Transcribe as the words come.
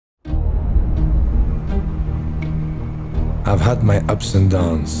I've had my ups and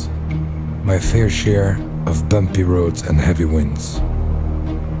downs, my fair share of bumpy roads and heavy winds.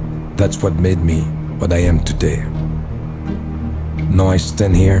 That's what made me what I am today. Now I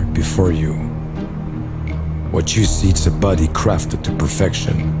stand here before you. What you see is a body crafted to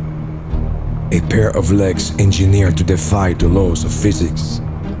perfection, a pair of legs engineered to defy the laws of physics,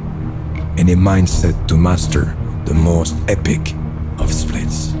 and a mindset to master the most epic of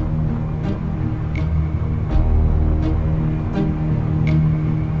splits.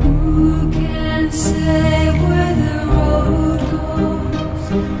 Who can say where the road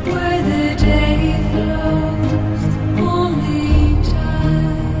goes, where the day flows? Only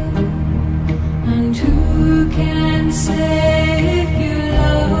time. And who can say if your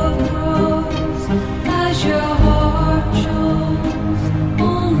love grows as your heart shows?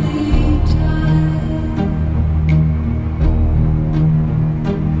 Only time.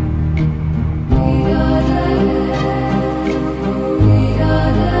 We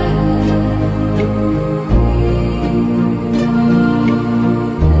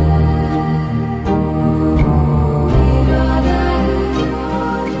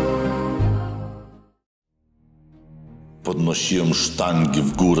Podnosiłem sztangi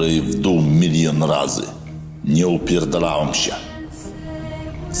w górę i w dół milion razy. Nie upierdalałem się.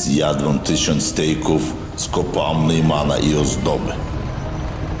 Zjadłem 1000 stejków, skopałem Neymana i ozdoby.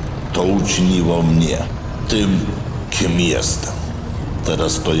 To uczyniło mnie tym, kim jestem.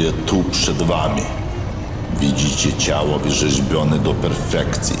 Teraz stoję tu przed wami. Widzicie ciało wyrzeźbione do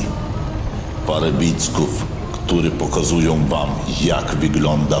perfekcji. Parę bicków, które pokazują wam, jak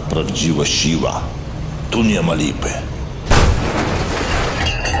wygląda prawdziwa siła. Tu nie ma lipy.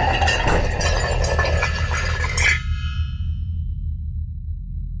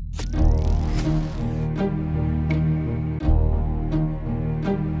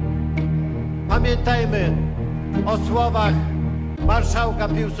 Pamiętajmy o słowach marszałka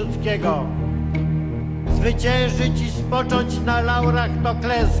Piłsudskiego. Zwyciężyć i spocząć na laurach to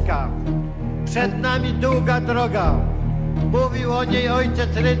klęska. Przed nami długa droga. Mówił o niej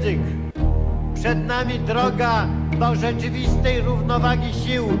ojciec Rydzyk. Przed nami droga do rzeczywistej równowagi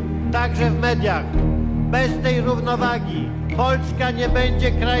sił, także w mediach. Bez tej równowagi Polska nie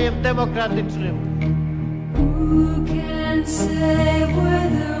będzie krajem demokratycznym. Who can say where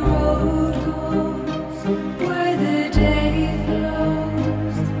the road goes, where the day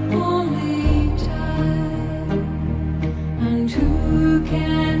flows? Only time. And who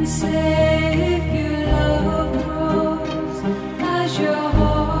can say if your love grows as your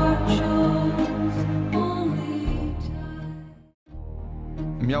heart shows? Only time.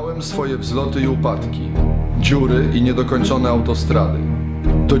 Miałem swoje wzloty i upadki, dziury i niedokończone autostrady.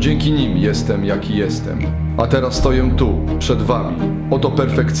 To dzięki nim jestem, jaki jestem. A teraz stoję tu, przed wami. Oto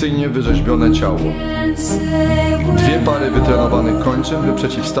perfekcyjnie wyrzeźbione ciało. 2 pary wytrenowanych kończyn, by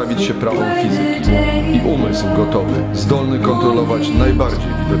przeciwstawić się prawom fizyki. I umysł gotowy, zdolny kontrolować najbardziej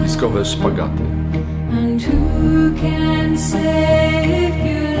widowiskowe szpagaty.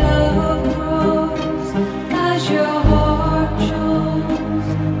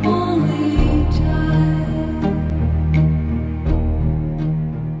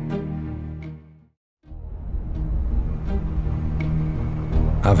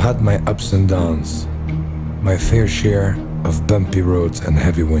 I've had my ups and downs, my fair share of bumpy roads and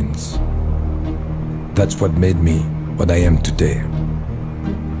heavy winds. That's what made me what I am today.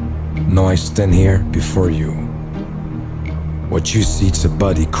 Now I stand here before you. What you see is a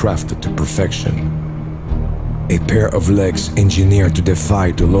body crafted to perfection, a pair of legs engineered to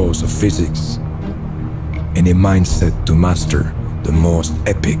defy the laws of physics, and a mindset to master the most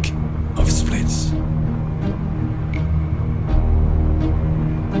epic of splits.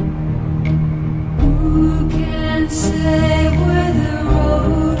 Who can say